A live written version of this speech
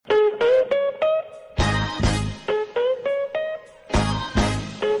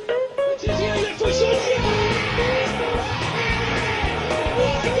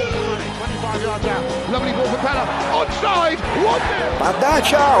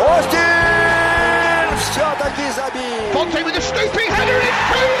Подача, Остин! Все-таки забил! Fonte with a scooping header in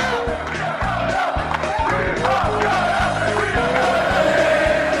field!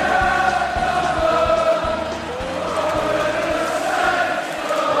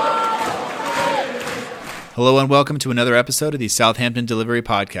 Hello and welcome to another episode of the Southampton Delivery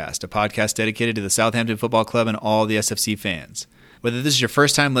Podcast, a podcast dedicated to the Southampton Football Club and all the SFC fans. Whether this is your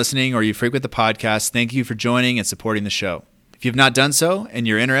first time listening or you frequent the podcast, thank you for joining and supporting the show. If you've not done so and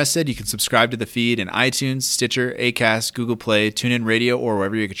you're interested, you can subscribe to the feed in iTunes, Stitcher, Acast, Google Play, TuneIn Radio, or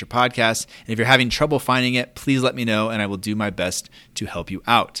wherever you get your podcasts. And if you're having trouble finding it, please let me know and I will do my best to help you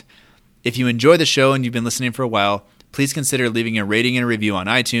out. If you enjoy the show and you've been listening for a while, please consider leaving a rating and a review on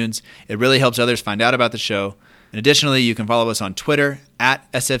iTunes. It really helps others find out about the show. And additionally, you can follow us on Twitter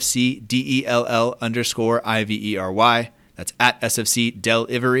at SFCDELL_IVERY. That's at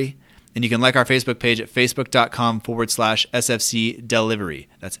SFCDelivery. And you can like our Facebook page at facebook.com/SFCDelivery.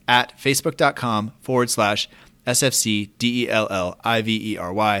 That's at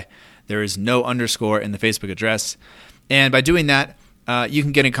facebook.com/SFCDELLIVERY. There is no underscore in the Facebook address. And by doing that, you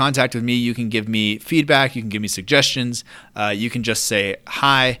can get in contact with me. You can give me feedback. You can give me suggestions. You can just say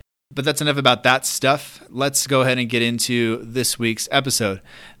hi. But that's enough about that stuff. Let's go ahead and get into this week's episode.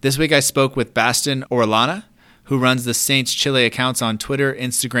 This week I spoke with Bastin Orellana, who runs the Saints Chile accounts on Twitter,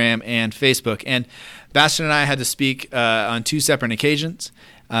 Instagram, and Facebook. And Bastin and I had to speak on two separate occasions.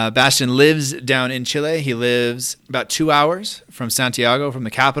 Bastin lives down in Chile. He lives about 2 hours from Santiago, from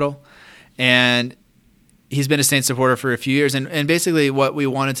the capital. And he's been a Saints supporter for a few years. And basically what we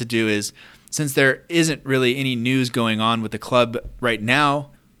wanted to do is, since there isn't really any news going on with the club right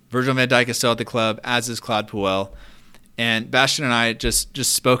now, Virgil van Dijk is still at the club, as is Claude Puel. And Bastin and I just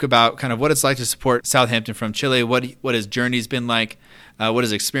spoke about kind of what it's like to support Southampton from Chile, what his journey's been like, what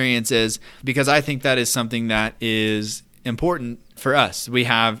his experience is, because I think that is something that is important for us. We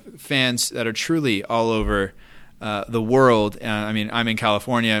have fans that are truly all over the world. I mean, I'm in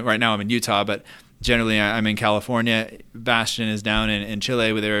California. Right now I'm in Utah, but generally I'm in California. Bastin is down in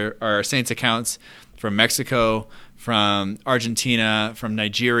Chile, where there are Saints accounts from Mexico, from Argentina, from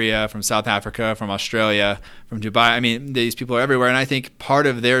Nigeria, from South Africa, from Australia, from Dubai. I mean, these people are everywhere, and I think part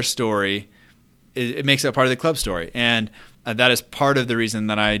of their story, it makes it part of the club story. And that is part of the reason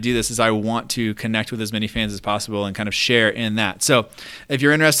that I do this, is I want to connect with as many fans as possible and kind of share in that. So if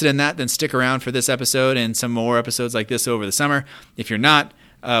you're interested in that, then stick around for this episode and some more episodes like this over the summer. If you're not,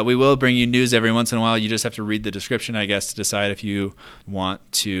 we will bring you news every once in a while. You just have to read the description, I guess, to decide if you want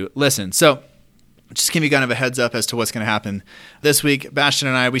to listen. So just give you kind of a heads up as to what's going to happen this week. Bastin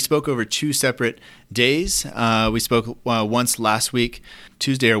and I, we spoke over two separate days. We spoke once last week,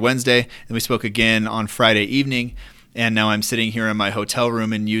 Tuesday or Wednesday, and we spoke again on Friday evening. And now I'm sitting here in my hotel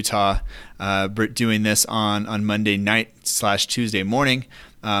room in Utah doing this on Monday night/Tuesday morning.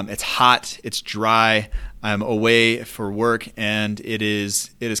 It's hot, it's dry. I'm away for work, and it is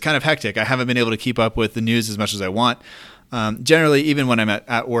kind of hectic. I haven't been able to keep up with the news as much as I want. Generally, even when I'm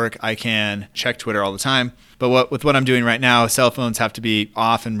at work, I can check Twitter all the time. But with what I'm doing right now, cell phones have to be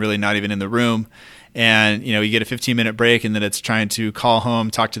off and really not even in the room. And, you get a 15-minute break, and then it's trying to call home,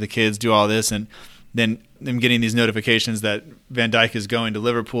 talk to the kids, do all this. And then I'm getting these notifications that Van Dijk is going to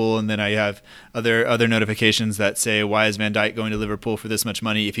Liverpool. And then I have other notifications that say, why is Van Dijk going to Liverpool for this much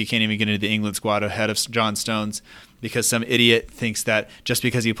money if he can't even get into the England squad ahead of John Stones? Because some idiot thinks that just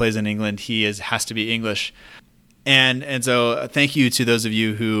because he plays in England, he has to be English. And so thank you to those of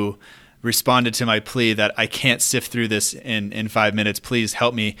you who responded to my plea that I can't sift through this in 5 minutes. Please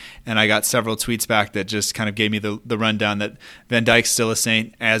help me. And I got several tweets back that just kind of gave me the rundown that Van Dijk's still a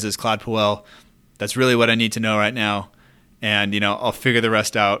Saint, as is Claude Puel. That's really what I need to know right now. And, I'll figure the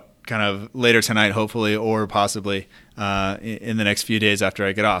rest out kind of later tonight, hopefully, or possibly in the next few days after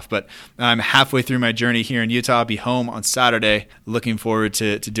I get off. But I'm halfway through my journey here in Utah. I'll be home on Saturday. Looking forward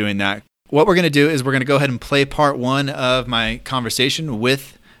to doing that. What we're going to do is we're going to go ahead and play part one of my conversation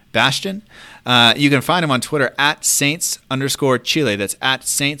with Bastin. You can find him on Twitter at Saints_Chile. That's at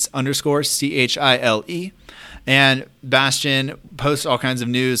Saints_CHILE. And Bastin posts all kinds of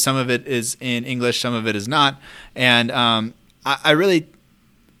news. Some of it is in English, some of it is not. And I really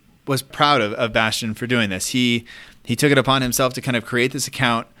was proud of Bastin for doing this. He took it upon himself to kind of create this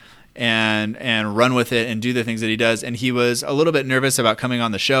account and run with it and do the things that he does. And he was a little bit nervous about coming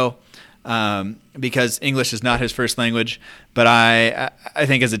on the show, because English is not his first language. But I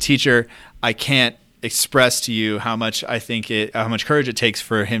think as a teacher, I can't express to you how much courage it takes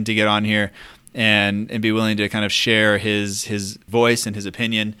for him to get on here and be willing to kind of share his voice and his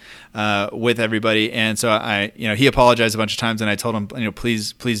opinion with everybody. And so he apologized a bunch of times, and I told him,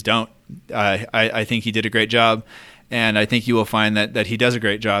 please don't. I think he did a great job. And I think you will find that he does a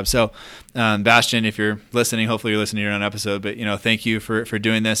great job. So, Bastian, if you're listening, hopefully you're listening to your own episode, but thank you for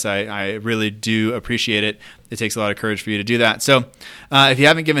doing this. I really do appreciate it. It takes a lot of courage for you to do that. So, if you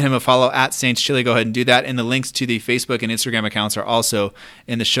haven't given him a follow at Saints Chile, go ahead and do that. And the links to the Facebook and Instagram accounts are also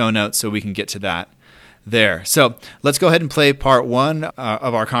in the show notes, so we can get to that there. So let's go ahead and play part one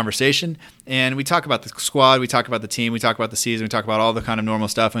of our conversation. And we talk about the squad, we talk about the team, we talk about the season, we talk about all the kind of normal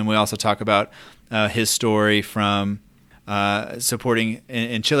stuff. And we also talk about his story from supporting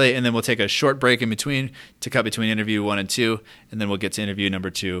in Chile. And then we'll take a short break in between to cut between interview 1 and 2. And then we'll get to interview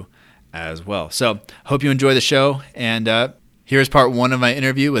number 2 as well. So hope you enjoy the show. And here's part 1 of my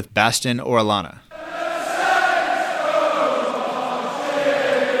interview with Bastian Orellana.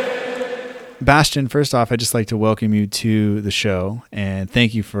 Bastian, first off, I'd just like to welcome you to the show and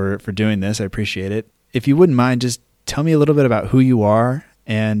thank you for doing this. I appreciate it. If you wouldn't mind, just tell me a little bit about who you are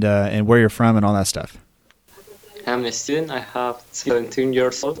and where you're from and all that stuff. I'm a student. I have 17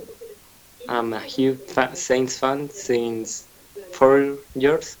 years old. I'm a huge Saints fan since 4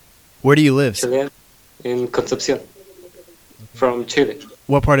 years. Where do you live? Chile, in Concepcion, from Chile.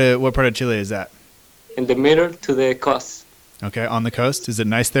 What part of Chile is that? In the middle to the coast. Okay, on the coast. Is it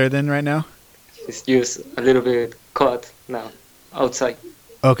nice there then right now? It's just a little bit cold now, outside.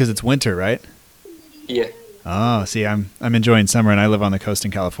 Oh, because it's winter, right? Yeah. Oh, see, I'm enjoying summer, and I live on the coast in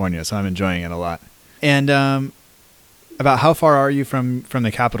California, so I'm enjoying it a lot. And about how far are you from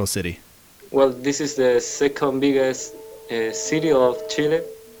the capital city? Well, this is the second biggest city of Chile,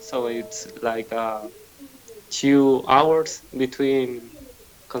 so it's like 2 hours between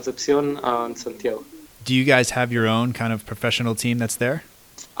Concepcion and Santiago. Do you guys have your own kind of professional team that's there?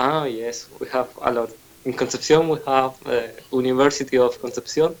 Yes, we have a lot. In Concepcion, we have University of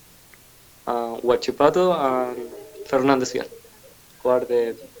Concepcion, Huachipato, and Fernández Vial, who are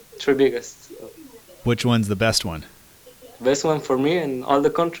the 3 biggest. Which one's the best one? Best one for me in all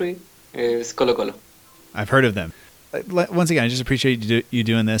the country is Colo Colo. I've heard of them. Once again, I just appreciate you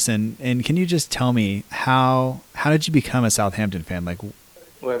doing this. And can you just tell me how did you become a Southampton fan? Like,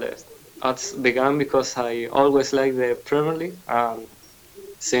 well, it began because I always liked the Premier League.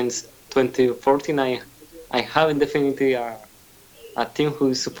 Since 2014, I have definitely a team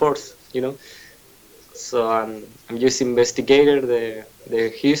who supports, So I'm just investigated the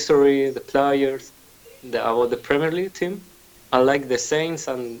history, the players, about the Premier League team. I like the Saints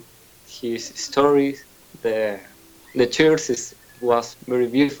and his stories. The church was very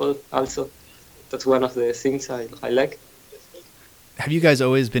beautiful also. That's one of the things I like. Have you guys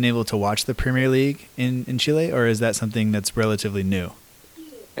always been able to watch the Premier League in Chile, or is that something that's relatively new?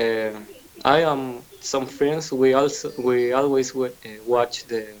 I am some friends. We always watch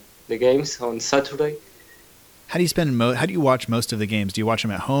the games on Saturday. How do you watch most of the games? Do you watch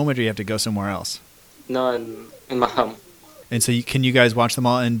them at home, or do you have to go somewhere else? No, in my home. And so can you guys watch them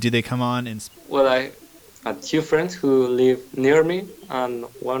all? And do they come on? Well, I have 2 friends who live near me, and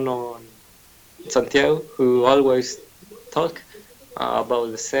one on Santiago who always talk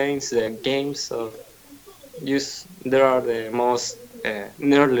about the Saints, the games. So there are the most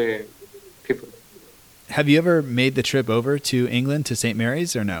nearly people. Have you ever made the trip over to England, to St.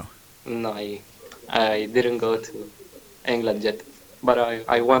 Mary's, or no? No, I didn't go to England yet, but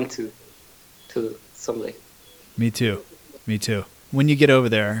I want to someday. Me too. When you get over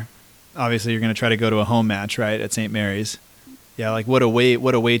there, obviously you're going to try to go to a home match, right, at St. Mary's. Yeah, like what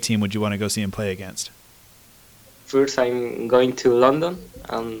away team would you want to go see him play against? First, I'm going to London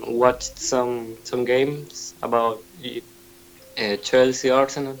and watch some games about Chelsea,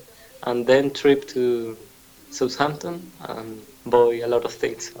 Arsenal, and then trip to Southampton and buy a lot of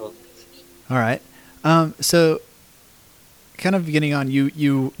things. All right. So kind of getting on,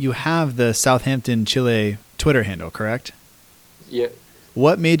 you have the Southampton Chile Twitter handle, correct? Yeah.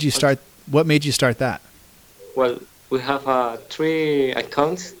 What made you start that? Well, we have 3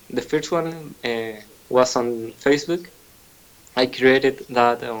 accounts. The first one was on Facebook. I created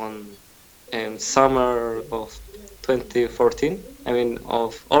that on summer of 2014. I mean,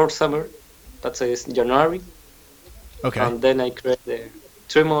 of our summer. That says January. Okay. And then I created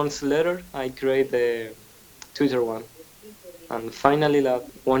 3 months later, I created the Twitter one. And finally, like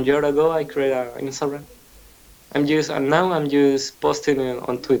 1 year ago, I created an Instagram. I'm just posting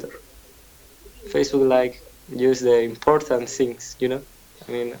on Twitter. Facebook, like, use the important things,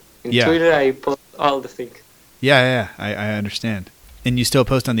 I mean, in Twitter, I post all the things. Yeah, I understand. And you still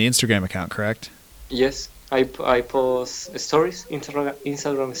post on the Instagram account, correct? Yes, I post stories,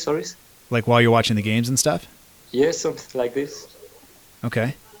 Instagram stories. Like while you're watching the games and stuff? Yes, something like this.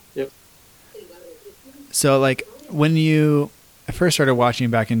 Okay. Yep. So, like, when you first started watching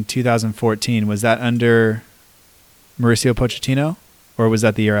back in 2014, was that under Mauricio Pochettino, or was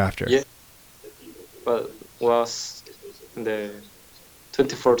that the year after? Yeah, but was the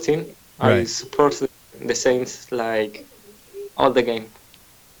 2014. I Right. support the Saints like all the games.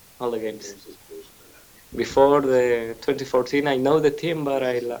 Before the 2014, I know the team, but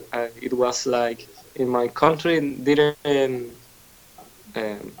it was like in my country didn't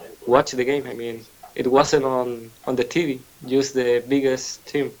watch the game. I mean, it wasn't on the TV, just the biggest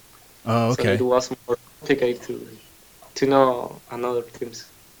team. Oh, So okay. it was more complicated to know another teams,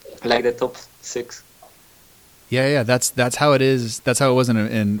 like the top 6. Yeah. That's how it is. That's how it was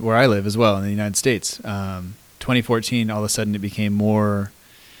in where I live as well, in the United States. 2014, all of a sudden, it became more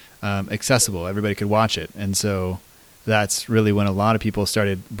accessible. Everybody could watch it, and so that's really when a lot of people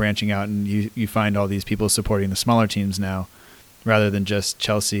started branching out, and you find all these people supporting the smaller teams now, rather than just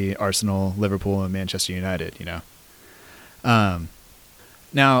Chelsea, Arsenal, Liverpool, and Manchester United.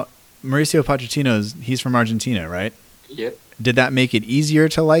 Now Mauricio Pochettino, he's from Argentina, right? Yep. Did that make it easier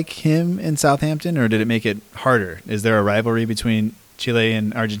to like him in Southampton, or did it make it harder? Is there a rivalry between Chile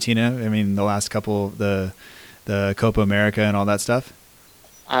and Argentina? I mean, the last couple, the Copa America and all that stuff.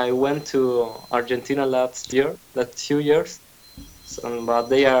 I went to Argentina last 2 years, but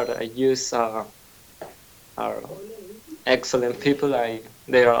they are are excellent people.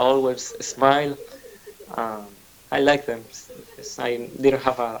 They are always smile. I like them. I didn't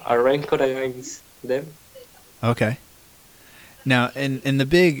have a rancor against them. Okay. Now, in the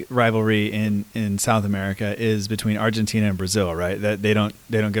big rivalry in South America is between Argentina and Brazil, right? That they don't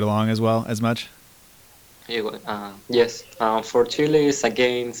get along as much. Yes. For Chile, it's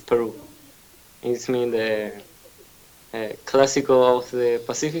against Peru. It's mean the Clásico of the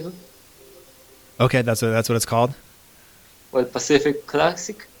Pacifico. Okay, that's what it's called. Well, Pacific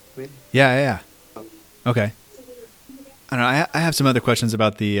Classic. Yeah. Okay. I don't know. I have some other questions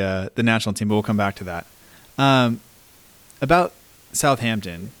about the national team, but we'll come back to that. About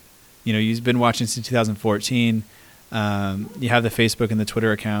Southampton, you've been watching since 2014. You have the Facebook and the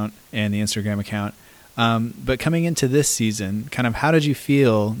Twitter account and the Instagram account. But coming into this season, kind of how did you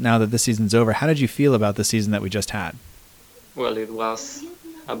feel now that this season's over? How did you feel about the season that we just had? Well, it was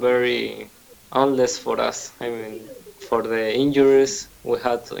a very endless for us. I mean, for the injuries we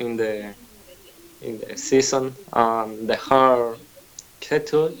had in the season, the hard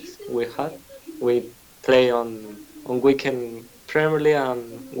schedule we had. We play on weekend Premier League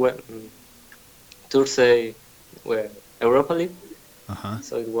and Thursday Europa League.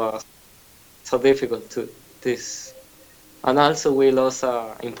 So it was so difficult to this. And also we lost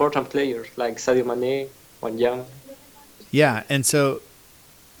important players like Sadio Mane, Wanyama. Yeah, and so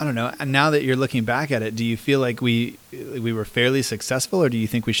I don't know. And now that you're looking back at it, do you feel like we were fairly successful, or do you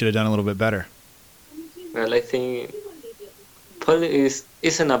think we should have done a little bit better? Well, I think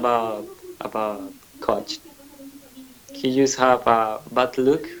isn't about coach. He just have a bad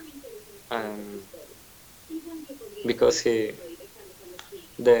look, because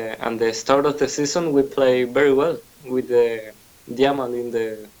the start of the season we play very well with the diamond in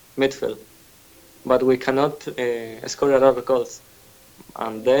the midfield, but we cannot score a lot of goals.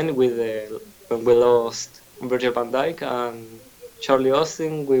 And then when we lost Virgil van Dijk and Charlie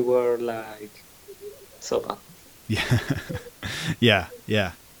Austin, we were like so bad. Yeah.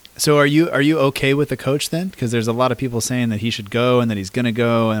 So are you okay with the coach then? Because there's a lot of people saying that he should go and that he's gonna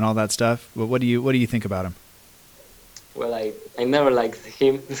go and all that stuff. But what do you think about him? Well, I never liked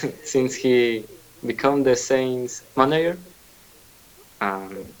him since he became the Saints manager.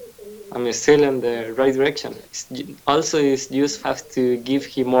 I'm still in the right direction. Also, you just have to give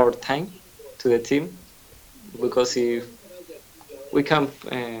him more time to the team, because if we can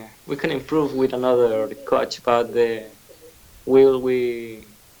improve with another coach, but will we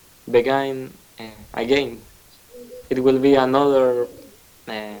begin again? It will be another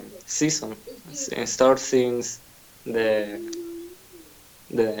season and start since the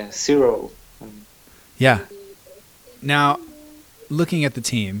zero. Yeah. Now, looking at the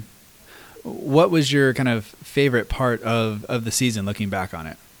team, what was your kind of favorite part of the season, looking back on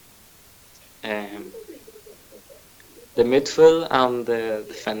it? The midfield and the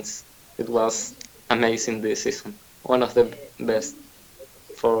defense. It was amazing this season. One of the best.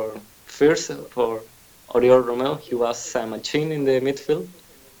 For Oriol Romeu, he was a machine in the midfield,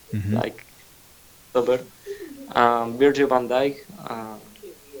 like over. Virgil van Dijk,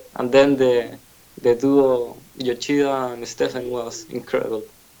 and then the duo Yoshida and Stephen was incredible.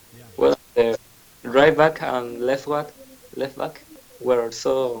 Yeah. Well, the right back and left back were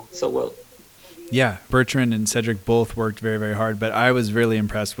so well. Yeah, Bertrand and Cedric both worked very, very hard, but I was really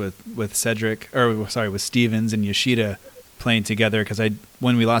impressed with Stevens and Yoshida playing together, because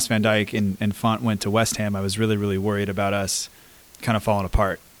when we lost Van Dijk and Font went to West Ham, I was really, really worried about us kind of falling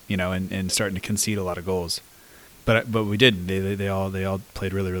apart, and starting to concede a lot of goals. But we didn't. They all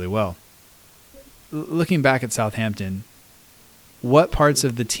played really, really well. Looking back at Southampton, what parts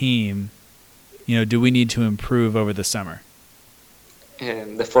of the team, do we need to improve over the summer?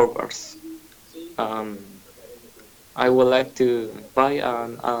 The forwards. I would like to buy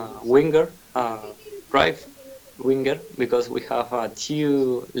a winger, right winger, because we have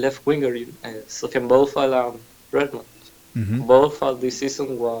two left winger, Sofian Boufal and Redmond. Mm-hmm. Boufal this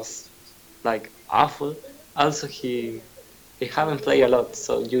season was like awful. Also, he haven't played a lot,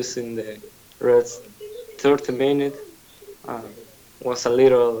 so using the rest 30 minutes was a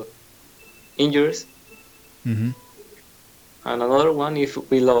little injuries. Mm-hmm. And another one, if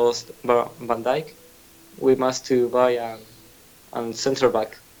we lost Van Dijk, we must to buy a center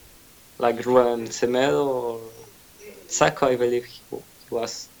back, like Ruben Semedo or Sako. I believe he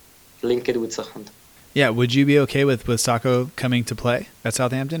was linked with Southampton. Yeah, would you be okay with Sako coming to play at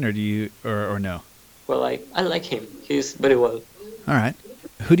Southampton, or do you or no? Well, I like him. He's very well. All right.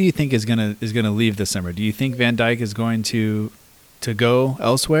 Who do you think is gonna leave this summer? Do you think Van Dijk is going to go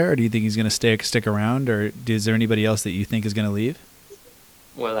elsewhere, or do you think he's going to stick around, or is there anybody else that you think is going to leave?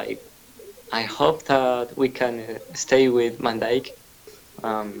 Well, I hope that we can stay with Van Dijk.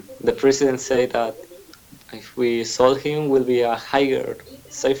 The president said that if we sold him, will be a higher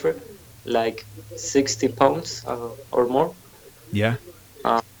safer, like £60 or more. Yeah.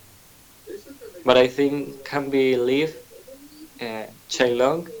 But I think can be leave Chai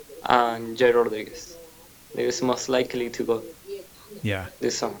Long and Jay Rodriguez. They is most likely to go. Yeah.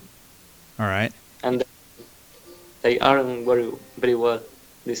 This summer. All right. And they aren't very, very well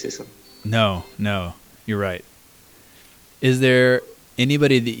this season. No, you're right. Is there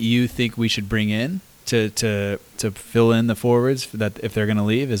anybody that you think we should bring in to fill in the forwards that if they're going to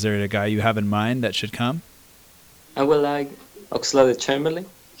leave? Is there a guy you have in mind that should come? I would like Oxlade-Chamberlain.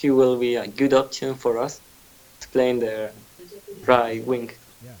 He will be a good option for us to play in the right wing.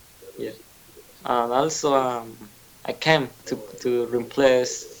 Yeah. And also I came to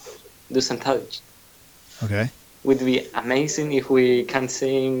replace Dusan Tadic. Okay. Would be amazing if we can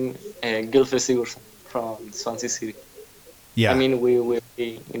sing Gylfi Sigurdsson from Swansea City. Yeah. I mean, we will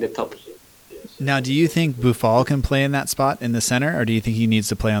be in the top. Now, do you think Boufal can play in that spot in the center, or do you think he needs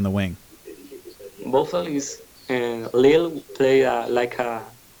to play on the wing? Boufal is Lille play like a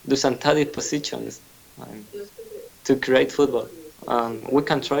Dusan Tadic positions to create football. We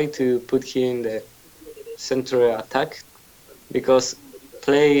can try to put him in the center attack, because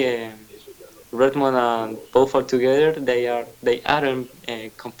play Redmond and Boufal together, they aren't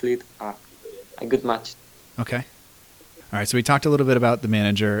complete a good match. Okay. All right, so we talked a little bit about the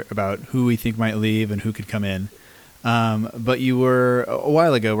manager, about who we think might leave and who could come in. But you were, a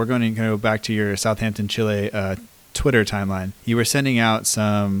while ago, we're going to go back to your Southampton Chile Twitter timeline. You were sending out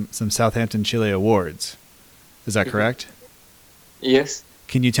some Southampton Chile awards. Is that correct? Yes.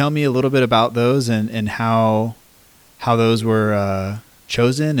 Can you tell me a little bit about those and how those were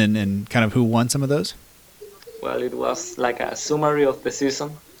chosen and kind of who won some of those? Well, it was like a summary of the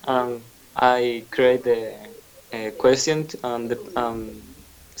season. I created a question on the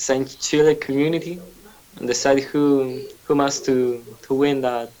Saint Chile community and decide who must to win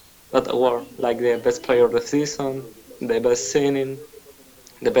that award, like the best player of the season, the best singing,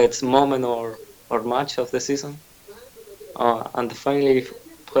 the best moment or match of the season, and finally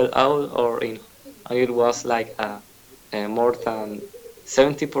pull out or in. And it was like more than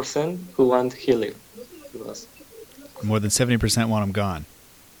 70% who want Healy. It was more than 70% want him gone.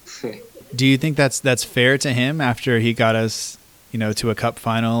 Do you think that's fair to him after he got us, to a cup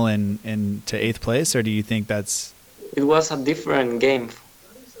final and to 8th place, or do you think that's? It was a different game.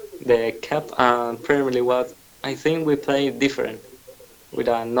 The cup and Premier League was. I think we played different with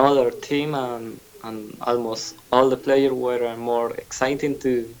another team, and almost all the players were more exciting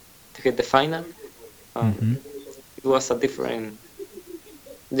to get the final. It was a different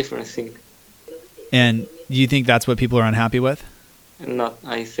thing. And do you think that's what people are unhappy with? Not.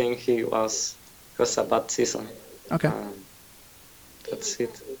 I think it was a bad season. Okay. That's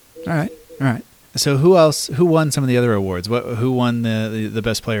it. All right. So who won some of the other awards? Who won the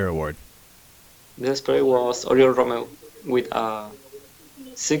best player award? The best player was Oriol Romeu with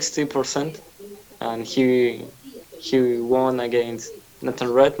 60%, and he won against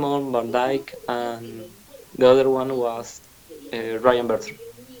Nathan Redmond, Van Dijk, and the other one was Ryan Bertrand.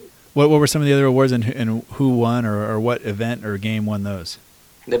 What were some of the other awards, and who won, or what event or game won those?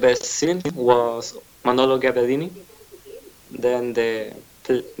 The best scene was Manolo Gabbiadini. Then the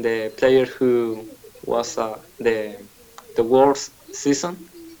player who was the the worst season,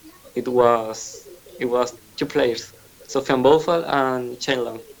 it was two players, Sofian Boufal and Shane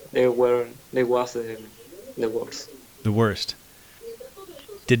Long. They was the worst. The worst.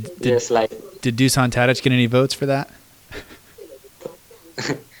 Did Yes, like did Dusan Tadic get any votes for that?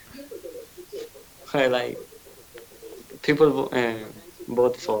 like people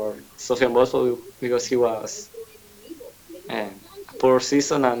vote for Sofian Boufal because he was a poor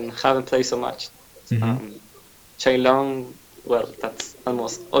season and haven't played so much. Shane Long, well, that's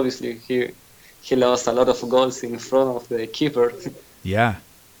almost obviously he lost a lot of goals in front of the keeper. Yeah,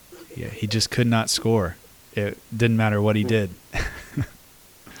 he just could not score. It didn't matter what he did.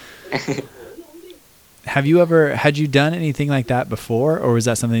 Had you done anything like that before, or was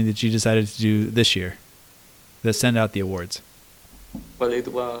that something that you decided to do this year? To send out the awards? Well, it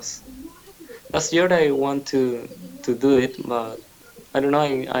was last year I want to do it, but I don't know.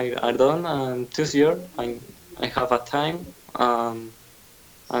 I don't, and this year I have a time and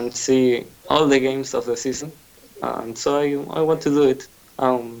see all the games of the season, and so I want to do it.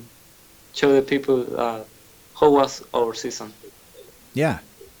 Show the people how was our season. Yeah,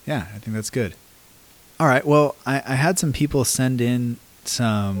 I think that's good. All right, well, I had some people send in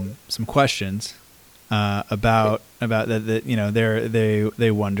some questions about that you know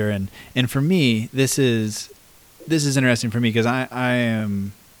they wonder, and for me this is interesting for me because I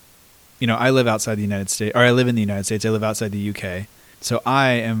am, you know, I live outside the United States, or I live in the United States. I live outside the UK, so I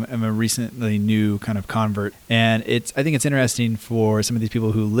am a recently new kind of convert, and I think it's interesting for some of these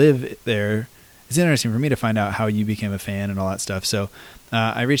people who live there. It's interesting for me to find out how you became a fan and all that stuff. So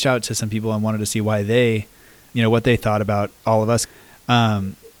I reached out to some people and wanted to see why they, you know, what they thought about all of us.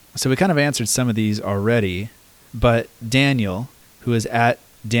 So we kind of answered some of these already, but Daniel, who is at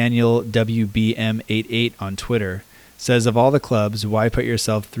DanielWBM88 on Twitter, says, of all the clubs, why put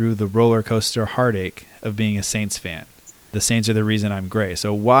yourself through the roller coaster heartache of being a Saints fan? The Saints are the reason I'm gray.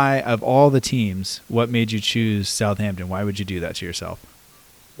 So why, of all the teams, what made you choose Southampton? Why would you do that to yourself?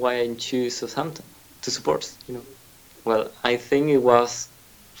 Why I choose Southampton to support, you know? Well, I think it was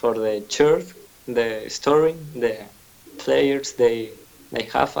for the church, the story, the players they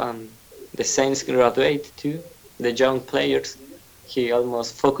have, and the Saints graduate too, the young players. He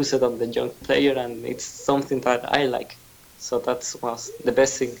almost focused on the young player, and it's something that I like. So that was the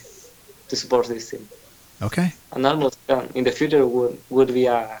best thing to support this team. Okay. And almost in the future would be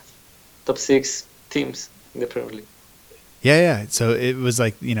a top 6 teams in the Premier League. Yeah. So it was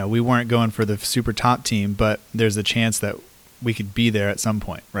like, you know, we weren't going for the super top team, but there's a chance that we could be there at some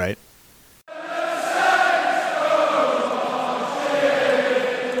point, right?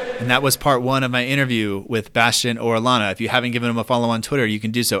 And that was part 1 of my interview with Bastian Orellana. If you haven't given him a follow on Twitter, you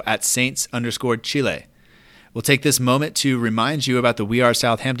can do so at Saints_Chile. We'll take this moment to remind you about the We Are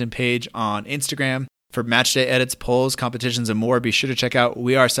Southampton page on Instagram. For matchday edits, polls, competitions, and more, be sure to check out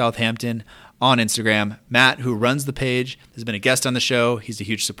We Are Southampton on Instagram. Matt, who runs the page, has been a guest on the show. He's a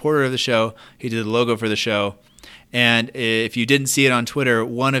huge supporter of the show. He did the logo for the show. And if you didn't see it on Twitter,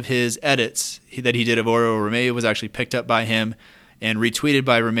 one of his edits that he did of Oriol Romeu was actually picked up by him and retweeted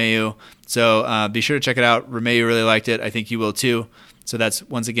by Romeu. So be sure to check it out. Romeu really liked it. I think you will too. So that's,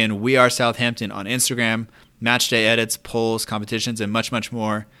 once again, We Are Southampton on Instagram. Matchday edits, polls, competitions, and much, much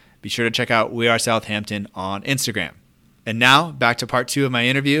more. Be sure to check out We Are Southampton on Instagram. And now, back to part 2 of my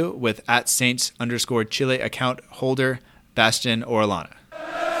interview with at Saints_Chile account holder Bastian Orellana.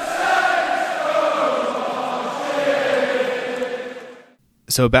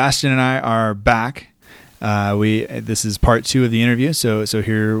 So Bastian and I are back. This is part 2 of the interview, so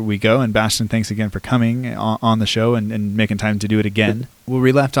here we go. And Bastian, thanks again for coming on the show and making time to do it again. Where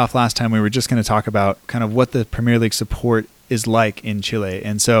we left off last time, we were just going to talk about kind of what the Premier League support is like in Chile.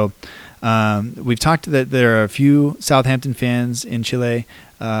 And so we've talked that there are a few Southampton fans in Chile,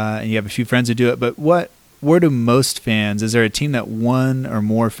 and you have a few friends who do it. But where do most fans, is there a team that one or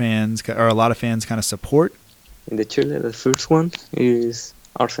more fans or a lot of fans kind of support? In the Chile, the first one is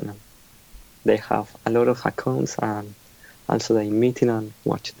Arsenal. They have a lot of accounts, and also they meet and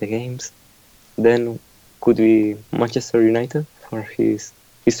watch the games. Then could be Manchester United for his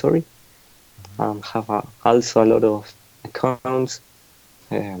history, and have also a lot of accounts.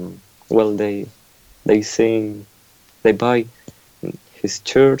 Well, they sing, they buy his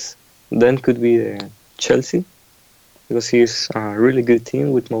shirts. Then could be the Chelsea, because he's a really good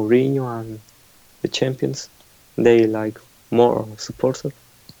team with Mourinho and the champions. They like more supporters.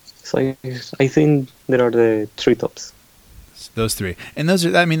 So I think there are the 3 tops. Those 3, and those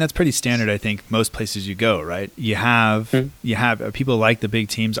are, I mean, that's pretty standard. I think most places you go, right? You have people like the big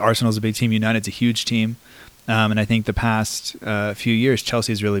teams. Arsenal's a big team. United's a huge team, and I think the past few years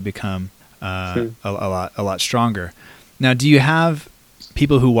Chelsea's really become a lot stronger. Now, do you have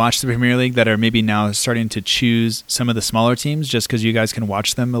people who watch the Premier League that are maybe now starting to choose some of the smaller teams just because you guys can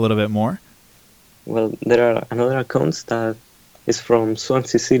watch them a little bit more? Well, there are another accounts that is from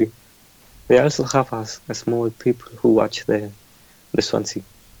Swansea City. They also have a small people who watch the Swansea.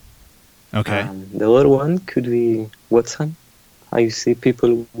 Okay. The other one could be West Ham. I see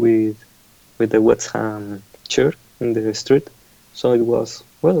people with the West Ham shirt in the street. So it was,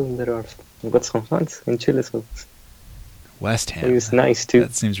 well, there are West Ham fans in Chile, so West Ham. it's nice too.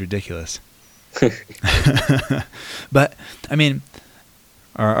 That seems ridiculous. But, I mean,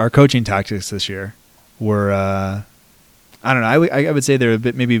 our coaching tactics this year were, I don't know, I would say they're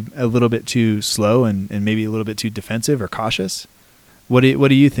maybe a little bit too slow and maybe a little bit too defensive or cautious. What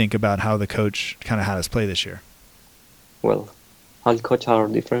do you think about how the coach kind of had us play this year? Well, all coaches are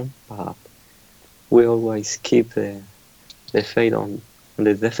different, but we always keep the faith on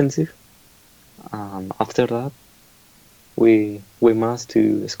the defensive. After that, we must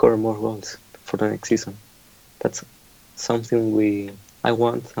to score more goals for the next season. That's something I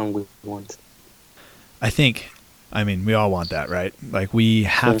want and we want. I mean, we all want that, right? Like, we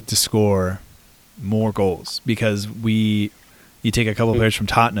have to score more goals because you take a couple players from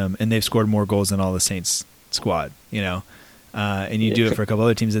Tottenham and they've scored more goals than all the Saints squad, you know, and you do it for a couple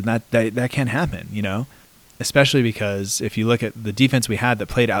other teams, and that can't happen, you know, especially because if you look at the defense we had that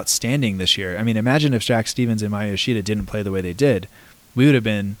played outstanding this year. I mean, imagine if Jack Stevens and Maya Yoshida didn't play the way they did, we would have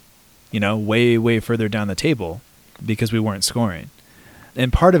been, you know, way, way further down the table because we weren't scoring.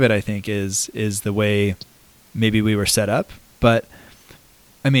 And part of it, I think, is the way maybe we were set up. But,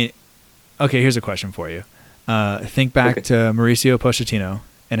 I mean, okay, here's a question for you. Think back to Mauricio Pochettino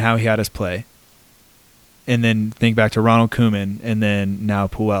and how he had us play. And then think back to Ronald Koeman and then now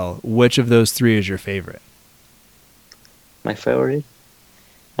Puel. Which of those three is your favorite? My favorite,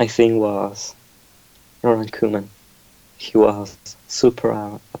 I think, was Ronald Koeman. He was super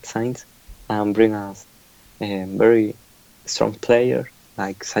at times and bring us a very strong player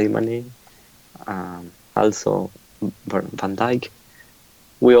like Sadio Mane, also Van Dijk.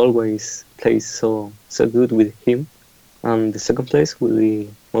 We always play so good with him. And the second place will be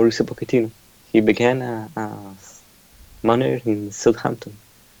Mauricio Pochettino. He began as manager in Southampton,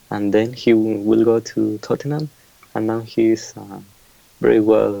 and then he will go to Tottenham, and now he is very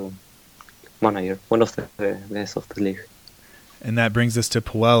well manager, one of the best of the league. And that brings us to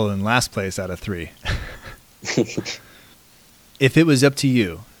Puel in last place out of three. If it was up to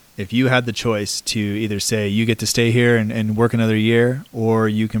you, if you had the choice to either say you get to stay here and work another year, or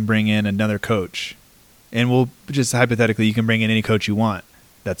you can bring in another coach, and we'll just hypothetically, you can bring in any coach you want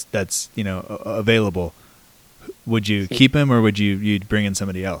that's you know, available, would you keep him or would you'd bring in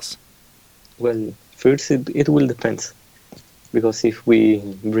somebody else? Well, first it will depend, because if we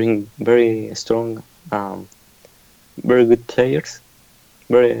bring very strong, very good players,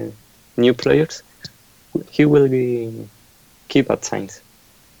 very new players, he will be keep at times.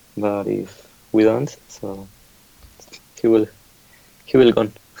 But if we don't, so he will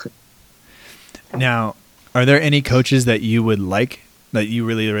gone. Now, are there any coaches that you would like, that you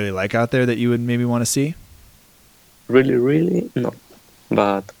really, really like out there that you would maybe want to see? Really, really, no.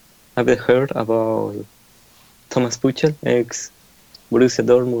 But I've heard about Thomas Tuchel, ex Borussia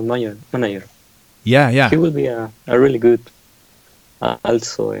Dortmund manager. Yeah. He will be a really good.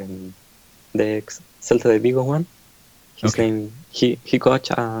 Also, the ex Celta de Vigo one. His name, he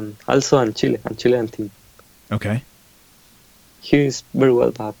coached also on Chilean team. Okay. He is very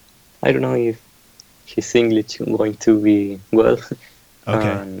well, but I don't know if his English is going to be well.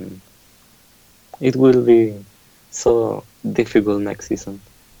 Okay. It will be so difficult next season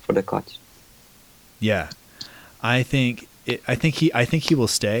for the coach. Yeah, I think he will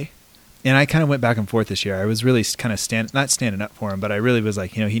stay. And I kind of went back and forth this year. I was really kind of not standing up for him, but I really was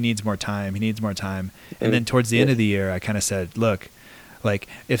like, you know, he needs more time. And then towards the end of the year, I kind of said, look, like,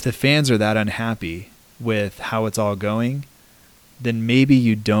 if the fans are that unhappy with how it's all going, then maybe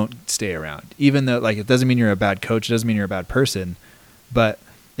you don't stay around. Even though, like, it doesn't mean you're a bad coach, it doesn't mean you're a bad person. But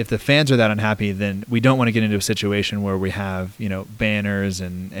if the fans are that unhappy, then we don't want to get into a situation where we have, you know, banners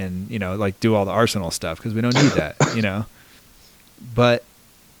and you know, like, do all the Arsenal stuff, because we don't need that, you know. But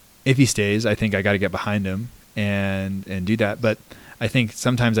if he stays, I think I got to get behind him and do that. But I think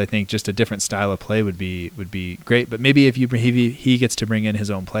sometimes just a different style of play would be great. But maybe if he gets to bring in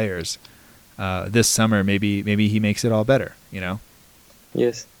his own players this summer, maybe he makes it all better, you know?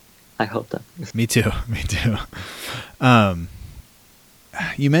 Yes, I hope that. Me too.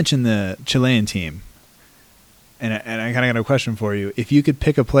 You mentioned the Chilean team, and I kind of got a question for you. If you could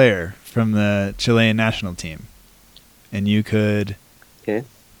pick a player from the Chilean national team, and you could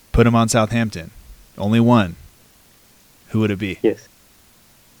put him on Southampton, only one, who would it be? Yes.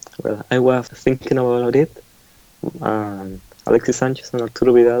 Well, I was thinking about it. Alexis Sanchez and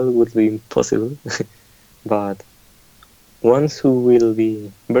Arturo Vidal would be impossible. But ones who will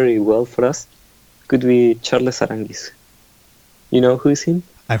be very well for us could be Charles Aranguiz. You know who is him?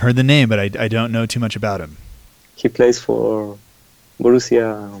 I've heard the name, but I don't know too much about him. He plays for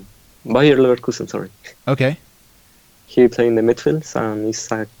Bayer Leverkusen, sorry. Okay. He plays in the midfields and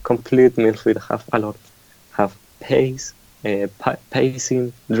is a complete midfield. Have pace,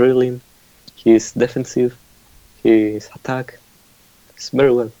 pacing, drilling. He is defensive. He is attack. It's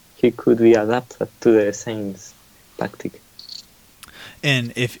very well. He could be adapted to the Saints tactic.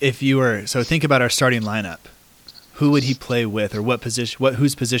 And if you were, so think about our starting lineup. Who would he play with, or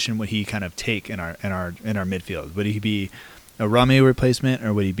whose position would he kind of take in our midfield? Would he be a Romeo replacement,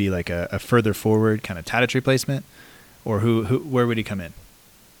 or would he be like a further forward kind of Tadic replacement, or where would he come in?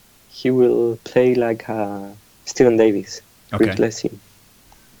 He will play like Steven Davis, replace him.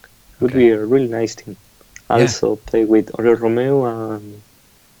 Would be a really nice team. Also play with Oriol Romeo and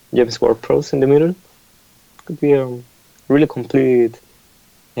James Ward-Prowse in the middle. Could be a really complete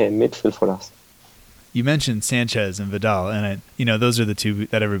midfield for us. You mentioned Sanchez and Vidal, and those are the two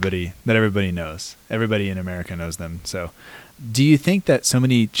that everybody knows. Everybody in America knows them. So, do you think that so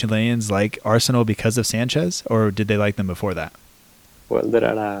many Chileans like Arsenal because of Sanchez, or did they like them before that? Well,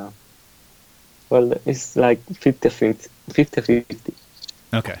 it's like 50-50.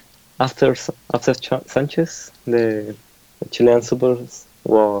 Okay. After Sanchez, the Chilean supporters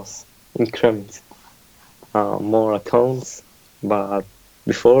was increment, more accounts, but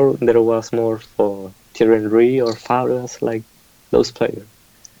before there was more for Thierry Henry or Fabregas, like those players.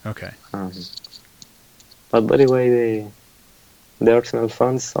 Okay. But by the way, the Arsenal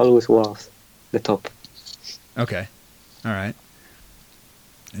fans always was the top. Okay. All right.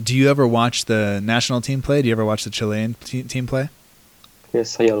 Do you ever watch the national team play? Do you ever watch the Chilean team play?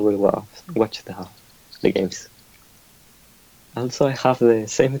 Yes, I always watch the games. Also, I have the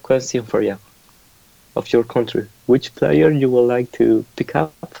same question for you. Of your country, which player you would like to pick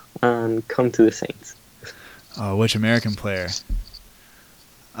up and come to the Saints? Oh, which American player?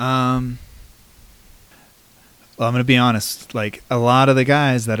 Well, I'm going to be honest. Like a lot of the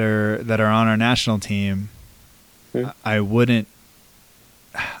guys that are on our national team, I wouldn't.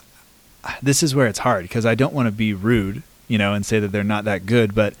 This is where it's hard because I don't want to be rude, and say that they're not that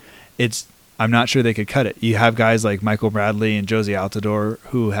good, but I'm not sure they could cut it. You have guys like Michael Bradley and Josie Altidore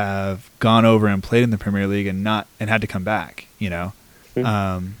who have gone over and played in the Premier League and had to come back,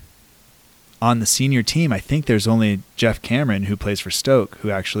 On the senior team, I think there's only Jeff Cameron who plays for Stoke who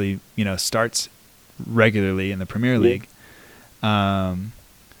actually, starts regularly in the Premier League.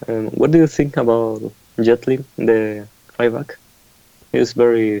 What do you think about Jetlin, the right back? He's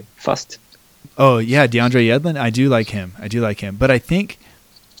very fast. Oh, yeah, DeAndre Yedlin. I do like him. But I think...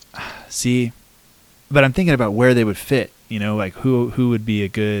 but I'm thinking about where they would fit, like who would be a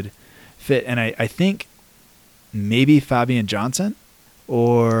good fit. And I think maybe Fabian Johnson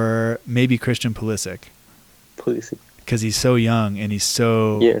or maybe Christian Pulisic. Because he's so young and he's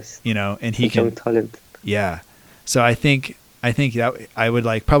so, and he can talent. Yeah. So I think that I would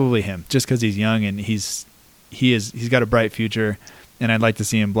like probably him just because he's young and he's got a bright future and I'd like to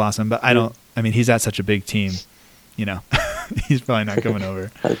see him blossom, but he's at such a big team, he's probably not coming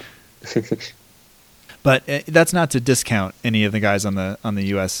over. But that's not to discount any of the guys on the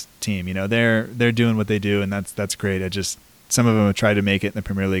U.S. team. They're doing what they do, and that's great. Some of them have tried to make it in the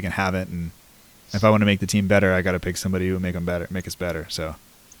Premier League and haven't. And if I want to make the team better, I got to pick somebody who will make us better. So.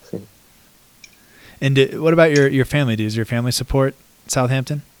 And what about your family? Does your family support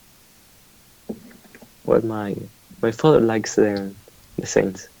Southampton? Well, my father likes the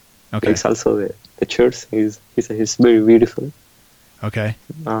Saints. Okay. Likes also the church. He's very beautiful. Okay.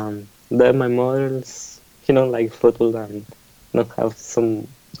 Then my mother's, like football and don't have some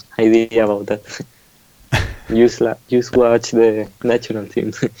idea about that. Just watch the national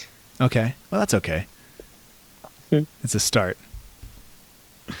team. Okay. Well, that's okay. It's a start.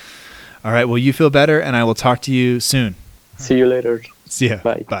 All right. Well, you feel better, and I will talk to you soon. See you later. See ya.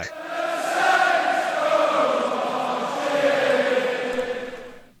 Bye. Bye.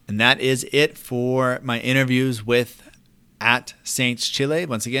 And that is it for my interviews with at Saints Chile.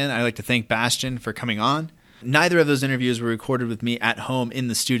 Once again, I'd like to thank Bastian for coming on. Neither of those interviews were recorded with me at home in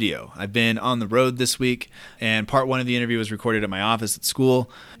the studio. I've been on the road this week, and part one of the interview was recorded at my office at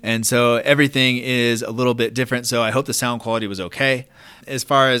school. And so everything is a little bit different, so I hope the sound quality was okay. As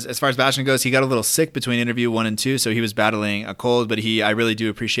far as Bastian goes, he got a little sick between interview 1 and 2, so he was battling a cold, but I really do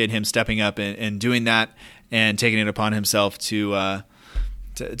appreciate him stepping up and doing that and taking it upon himself to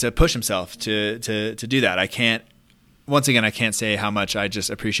push himself to do that. once again, I can't say how much I just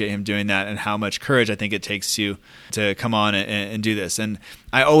appreciate him doing that and how much courage I think it takes to come on and do this. And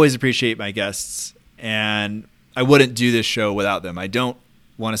I always appreciate my guests, and I wouldn't do this show without them. I don't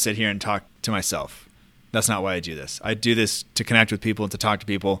want to sit here and talk to myself. That's not why I do this. I do this to connect with people and to talk to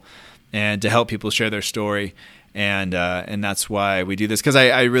people and to help people share their story. And that's why we do this, because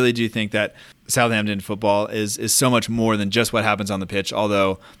I really do think that Southampton football is so much more than just what happens on the pitch,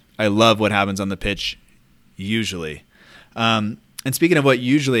 although I love what happens on the pitch usually. And speaking of what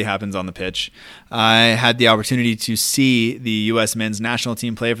usually happens on the pitch, I had the opportunity to see the U.S. men's national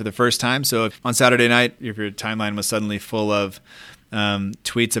team play for the first time. So on Saturday night, if your timeline was suddenly full of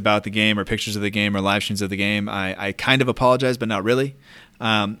tweets about the game or pictures of the game or live streams of the game, I kind of apologize, but not really.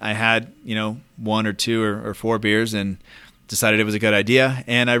 I had, one or two or four beers and decided it was a good idea,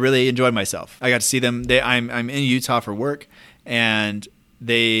 and I really enjoyed myself. I got to see them. I'm in Utah for work, and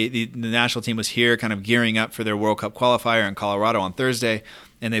the national team was here kind of gearing up for their World Cup qualifier in Colorado on Thursday,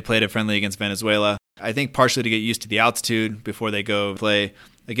 and they played a friendly against Venezuela. I think partially to get used to the altitude before they go play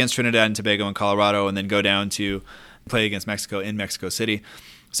against Trinidad and Tobago in Colorado and then go down to play against Mexico in Mexico City.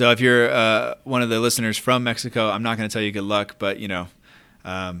 So if you're one of the listeners from Mexico, I'm not going to tell you good luck, but we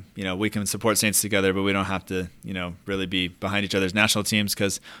can support Saints together, but we don't have to, really be behind each other's national teams,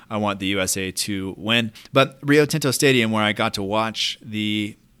 because I want the USA to win. But Rio Tinto Stadium, where I got to watch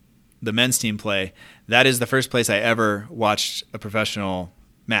the men's team play, that is the first place I ever watched a professional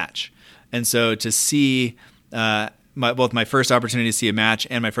match. And so to see both my first opportunity to see a match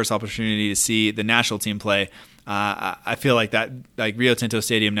and my first opportunity to see the national team play, I feel like Rio Tinto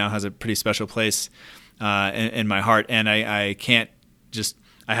Stadium now has a pretty special place in my heart, and I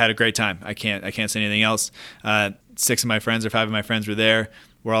had a great time. I can't say anything else. 6 of my friends or 5 of my friends were there.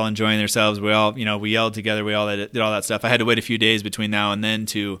 We're all enjoying ourselves. We all, we yelled together. We all did all that stuff. I had to wait a few days between now and then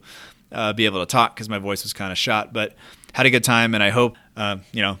to be able to talk because my voice was kind of shot, but had a good time. And I hope,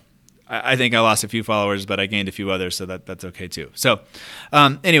 I think I lost a few followers, but I gained a few others, so that's okay too. So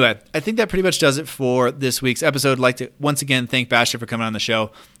anyway, I think that pretty much does it for this week's episode. I'd like to once again thank Basher for coming on the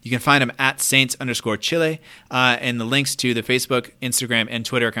show. You can find him at Saints_Chile, and the links to the Facebook, Instagram, and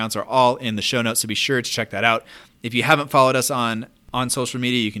Twitter accounts are all in the show notes, so be sure to check that out. If you haven't followed us on social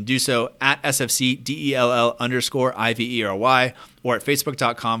media, you can do so at SFC_DELL_IVERY or at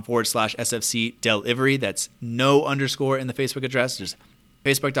Facebook.com/SFC Delivery. That's no underscore in the Facebook address, just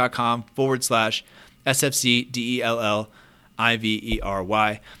Facebook.com/SFC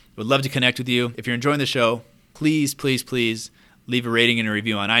DELLIVERY. Would love to connect with you. If you're enjoying the show, please, please, please leave a rating and a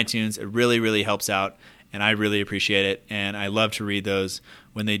review on iTunes. It really, really helps out, and I really appreciate it. And I love to read those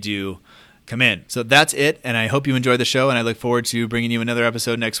when they do come in. So that's it, and I hope you enjoyed the show, and I look forward to bringing you another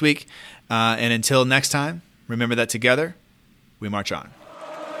episode next week. And until next time, remember that together, we march on.